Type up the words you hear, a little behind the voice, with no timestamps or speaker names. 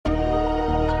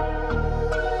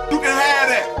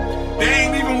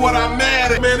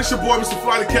it's your boy, Mr.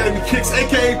 Flight Academy Kicks,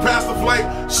 aka Pastor Flight,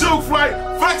 Shoot Flight,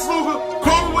 Flex Luger,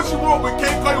 call me what you want, but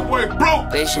can't call your boy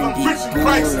broke. I'm rich in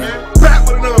Christ, man. Back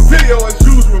with another video as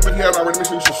usual. If you haven't already, make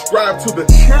sure you subscribe to the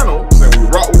channel. So when we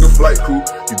rock with the flight crew,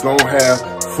 you gon' have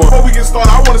fun. Before we get started,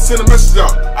 I want to send a message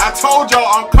out. I told y'all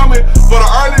I'm coming for the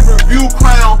early review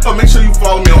crown. So make sure you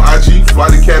follow me on IG,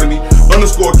 Flight Academy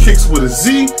 _Kicks with a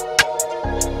Z.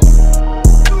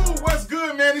 What's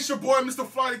good, man? It's your boy, Mr.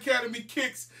 Flight Academy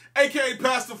Kicks, aka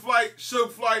Pastor Flight,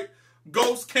 Shook Flight,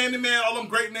 Ghost, Candyman, all them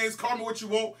great names. Call me what you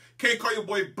want. Can't call your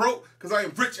boy broke, because I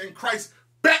am rich in Christ.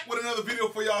 Back with another video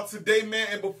for y'all today, man.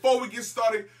 And before we get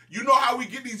started, you know how we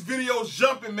get these videos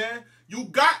jumping, man. You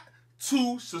got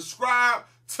to subscribe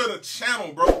to the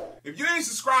channel, bro. If you ain't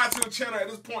subscribed to the channel at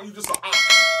this point, you just an op.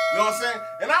 You know what I'm saying?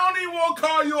 And I don't even want to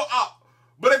call you an op.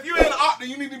 But if you ain't an op, then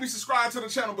you need to be subscribed to the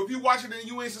channel. But if you watching it and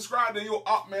you ain't subscribed, then you're an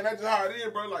op, man. That's just how it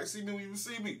is, bro. Like, see me when you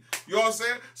see me. You know what I'm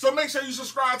saying? So make sure you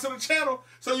subscribe to the channel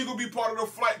so you can be part of the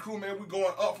flight crew, man. We're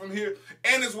going up from here.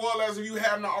 And as well as if you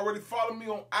have not already, follow me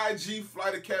on IG,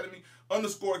 Flight Academy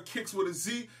 _Kicks with a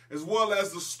Z, as well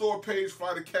as the store page,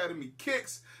 Flight Academy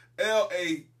Kicks,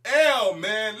 LAL,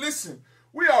 man. Listen,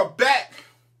 we are back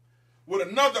with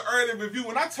another early review.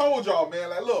 And I told y'all, man,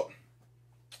 like, look,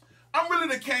 I'm really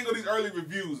the king of these early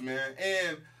reviews, man,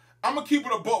 and I'm going to keep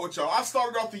it a buck with y'all. I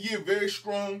started off the year very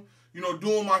strong, you know,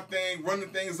 doing my thing, running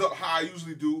things up how I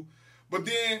usually do. But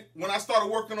then when I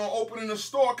started working on opening the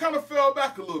store, I kind of fell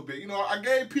back a little bit. You know, I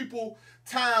gave people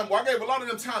time, well, I gave a lot of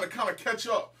them time to kind of catch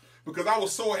up because I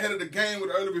was so ahead of the game with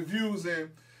the early reviews.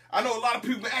 And I know a lot of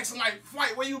people been asking, like,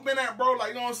 Flight, where you been at, bro? Like,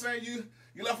 you know what I'm saying? You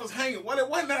left us hanging. Well, it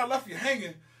wasn't that I left you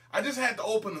hanging. I just had to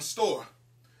open the store.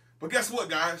 But guess what,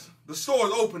 guys? The store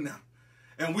is open now.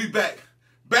 And we back.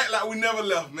 Back like we never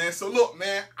left, man. So look,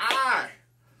 man, I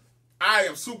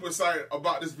am super excited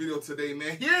about this video today,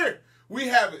 man. Here we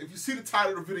have it. If you see the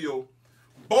title of the video,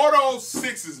 Bordeaux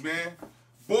 6s, man.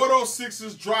 Bordeaux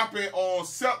 6s dropping on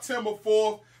September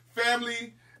 4th.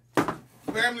 Family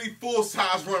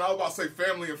full-size run. I was about to say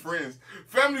family and friends.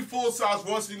 Family full-size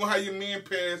run, so you're going to have your men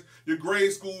pairs, your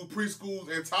grade schools, preschools,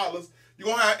 and toddlers. You're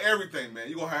going to have everything, man.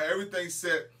 You're going to have everything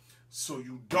set. So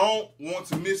you don't want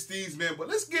to miss these, man. But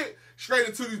let's get straight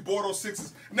into these Bordeaux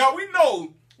 6s. Now, we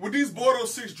know with these Bordeaux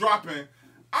 6 dropping,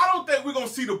 I don't think we're going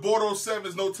to see the Bordeaux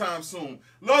 7s no time soon.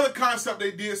 Love the concept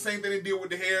they did. Same thing they did with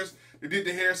the hairs. They did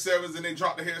the hair 7s and they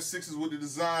dropped the hair 6s with the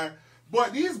design.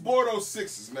 But these Bordeaux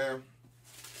 6s, man,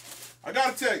 I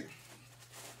got to tell you,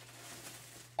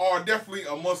 are definitely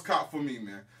a must-cop for me,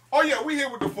 man. Oh, yeah, we here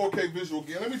with the 4K visual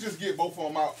again. Let me just get both of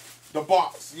them out the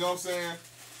box. You know what I'm saying?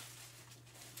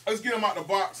 Let's get them out the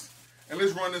box and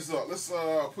let's run this up. Let's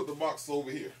put the box over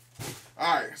here.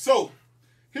 All right, so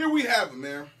here we have it,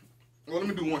 man. Well, let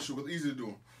me do one shoe. It's easy to do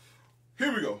them.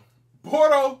 Here we go.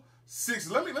 Bordeaux 6.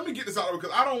 Let me get this out of it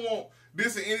because I don't want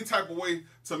this in any type of way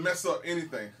to mess up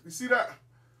anything. You see that?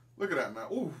 Look at that, man.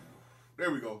 Ooh,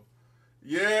 there we go.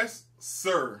 Yes,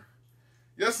 sir.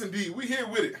 Yes, indeed. We here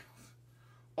with it.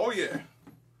 Oh, yeah.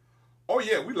 Oh,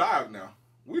 yeah, we live now.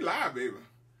 We live, baby.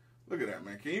 Look at that,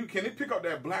 man. Can it pick up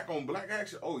that black on black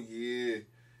action? Oh, yeah.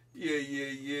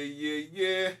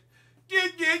 Yeah.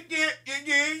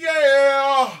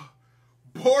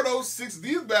 Bordeaux 6.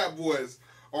 These bad boys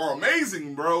are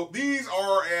amazing, bro. These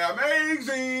are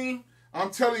amazing. I'm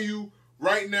telling you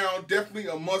right now, definitely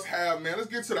a must-have, man. Let's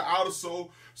get to the outer sole.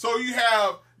 So you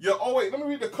have your, oh, wait, let me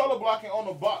read the color blocking on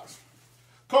the box.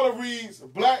 Color reads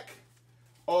black,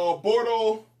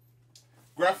 Bordeaux,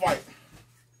 graphite.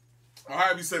 Or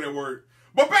however you say that word.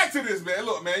 But back to this, man.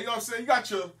 Look, man, you know what I'm saying? You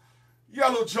got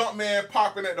a little jump man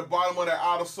popping at the bottom of that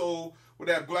outer sole with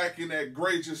that black and that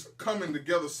gray just coming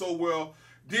together so well.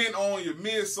 Then on your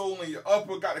midsole and your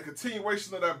upper, got the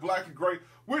continuation of that black and gray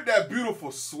with that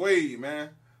beautiful suede, man.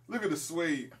 Look at the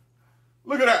suede.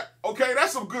 Look at that. Okay,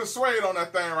 that's some good suede on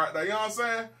that thing right there. You know what I'm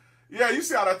saying? Yeah, you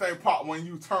see how that thing pop when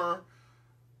you turn.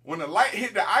 When the light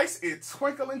hit the ice, it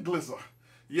twinkle and glitter.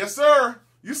 Yes, sir.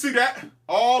 You see that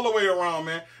all the way around,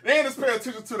 man. And just pay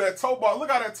attention to that toe box.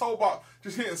 Look how that toe box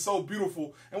just hitting so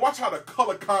beautiful. And watch how the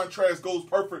color contrast goes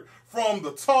perfect from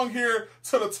the tongue here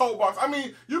to the toe box. I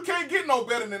mean, you can't get no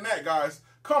better than that, guys.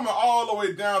 Coming all the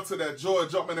way down to that joy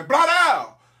Jumpman and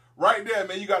blah. Right there,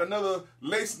 man. You got another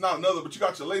lace, not another, but you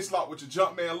got your lace lock with your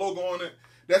Jumpman logo on it.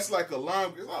 That's like a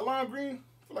lime, is that lime green?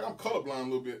 I feel like I'm colorblind a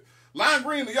little bit. Lime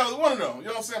green, the yellow, one of them. You know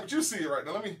what I'm saying? But you see it right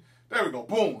now. There we go.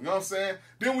 Boom. You know what I'm saying?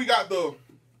 Then we got the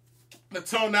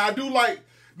tongue. Now, I do like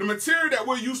the material that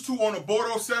we're used to on the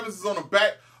Bordeaux 7s is on the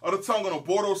back of the tongue on the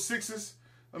Bordeaux 6s.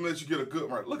 Let me let you get a good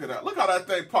one. Look at that. Look how that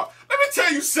thing pop. Let me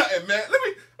tell you something, man. Let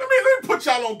me put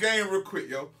y'all on game real quick,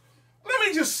 yo. Let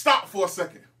me just stop for a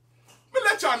second. Let me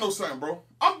let y'all know something, bro.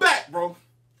 I'm back, bro.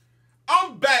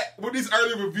 I'm back with these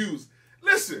early reviews.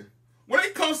 Listen, when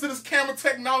it comes to this camera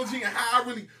technology and how I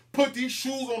really put these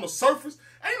shoes on the surface,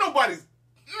 ain't nobody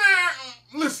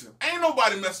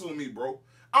messing with me, bro.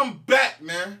 I'm back,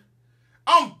 man.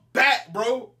 I'm back,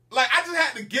 bro. Like, I just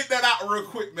had to get that out real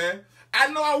quick, man. I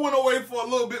know I went away for a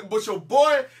little bit, but your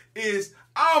boy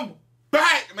I'm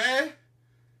back, man.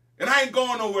 And I ain't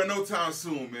going nowhere no time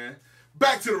soon, man.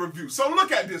 Back to the review. So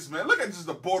look at this, man. Look at just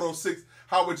the Bordeaux 6,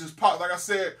 how it just popped. Like I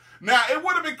said, now it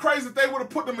would have been crazy if they would have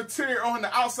put the material on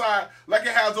the outside like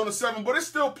it has on the 7, but it's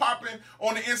still popping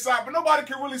on the inside, but nobody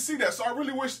can really see that. So I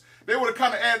really wish they would have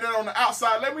kind of added that on the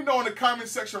outside. Let me know in the comment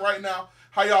section right now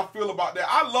how y'all feel about that.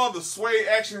 I love the suede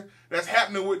action that's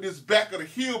happening with this back of the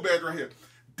heel badge right here.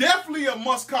 Definitely a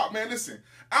must cop, man. Listen,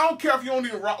 I don't care if you don't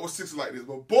even rock with 6s like this,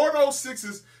 but Bordeaux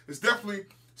 6s is definitely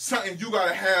something you got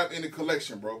to have in the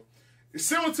collection, bro. It's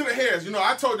similar to the hairs. You know,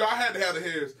 I told you I had to have the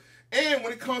hairs. And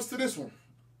when it comes to this one,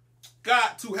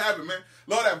 got to have it, man.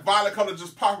 Love that violet color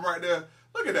just popping right there.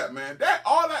 Look at that, man.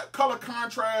 All that color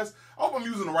contrast, I hope I'm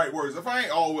using the right words. If I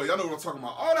ain't always, I know what I'm talking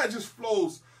about. All that just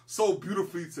flows so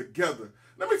beautifully together.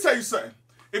 Let me tell you something.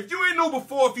 If you ain't know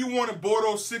before, if you wanted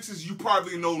Bordeaux 6s, you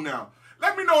probably know now.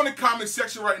 Let me know in the comment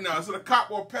section right now. Is it a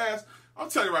cop or a pass? I'll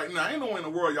tell you right now, ain't no way in the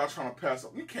world y'all trying to pass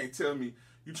up. You can't tell me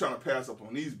you trying to pass up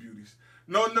on these beauties.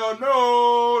 No,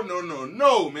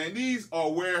 man. These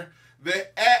are where they're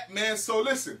at, man. So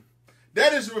listen,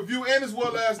 that is a review, and as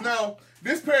well as now,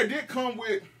 this pair did come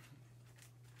with,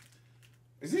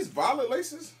 is these violet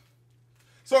laces?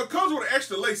 So it comes with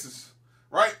extra laces,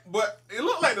 right? But it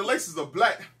looked like the laces are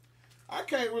black. I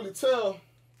can't really tell.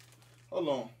 Hold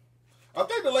on. I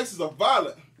think the laces are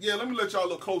violet. Yeah, let me let y'all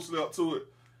look closely up to it.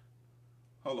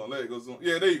 Hold on, there it goes.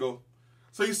 Yeah, there you go.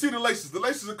 So you see the laces. The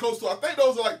laces are close to, I think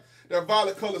those are like that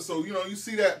violet color, so, you know, you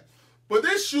see that. But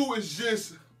this shoe is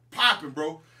just popping,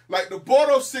 bro. Like, the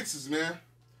Bordeaux 6s, man,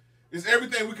 is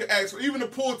everything we could ask for. Even the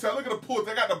pull tab. Look at the pull tab.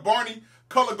 They got the Barney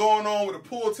color going on with the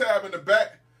pull tab in the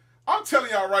back. I'm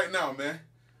telling y'all right now, man,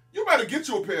 you better get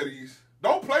you a pair of these.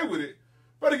 Don't play with it.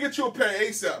 Better get you a pair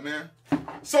ASAP, man.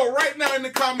 So right now in the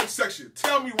comment section,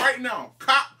 tell me right now,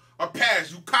 cop or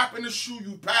pass. You copping the shoe,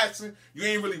 you passing, you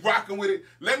ain't really rocking with it.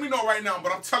 Let me know right now,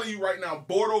 but I'm telling you right now,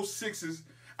 Bordeaux 6s,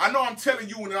 I know I'm telling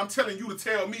you, and I'm telling you to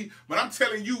tell me, but I'm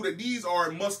telling you that these are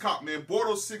a must cop, man.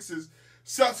 Bordeaux 6s,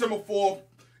 September 4th.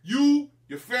 You,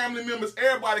 your family members,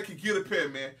 everybody can get a pair,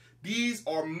 man. These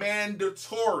are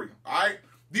mandatory, all right?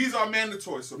 These are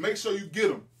mandatory, so make sure you get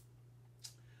them.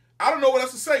 I don't know what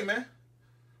else to say, man.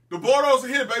 The Bordeaux are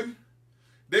here, baby.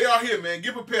 They are here, man.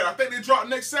 Get prepared. I think they drop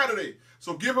next Saturday.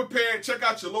 So get prepared. Check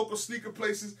out your local sneaker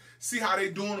places. See how they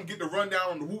doing them. Get the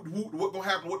rundown on the what gonna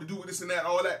happen, what to do with this and that,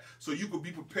 all that. So you could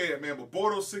be prepared, man. But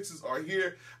Bordeaux 6s are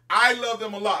here. I love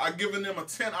them a lot. I've given them a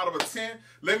 10 out of a 10.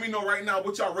 Let me know right now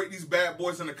what y'all rate these bad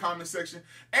boys in the comment section.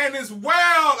 And as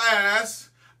well as,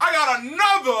 I got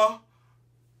another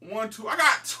I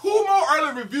got 2 more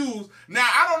early reviews. Now,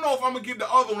 I don't know if I'm going to get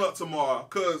the other one up tomorrow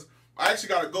because I actually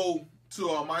got to go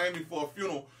to Miami for a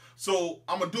funeral. So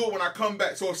I'm going to do it when I come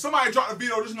back. So if somebody dropped a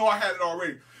video, just know I had it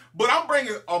already. But I'm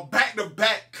bringing a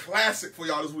back-to-back classic for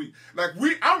y'all this week. Like,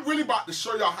 I'm really about to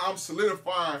show y'all how I'm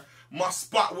solidifying my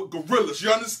spot with gorillas.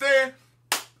 You understand?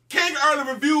 King of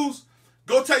early reviews.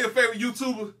 Go tell your favorite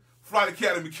YouTuber, Flight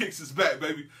Academy Kicks is back,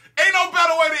 baby. Ain't no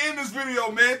better way to end this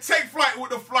video, man. Take flight with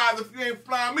the flies. If you ain't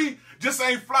flying me, just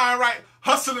ain't flying right.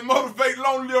 Hustle and motivate,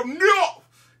 long live New York.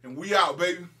 And we out,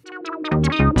 baby.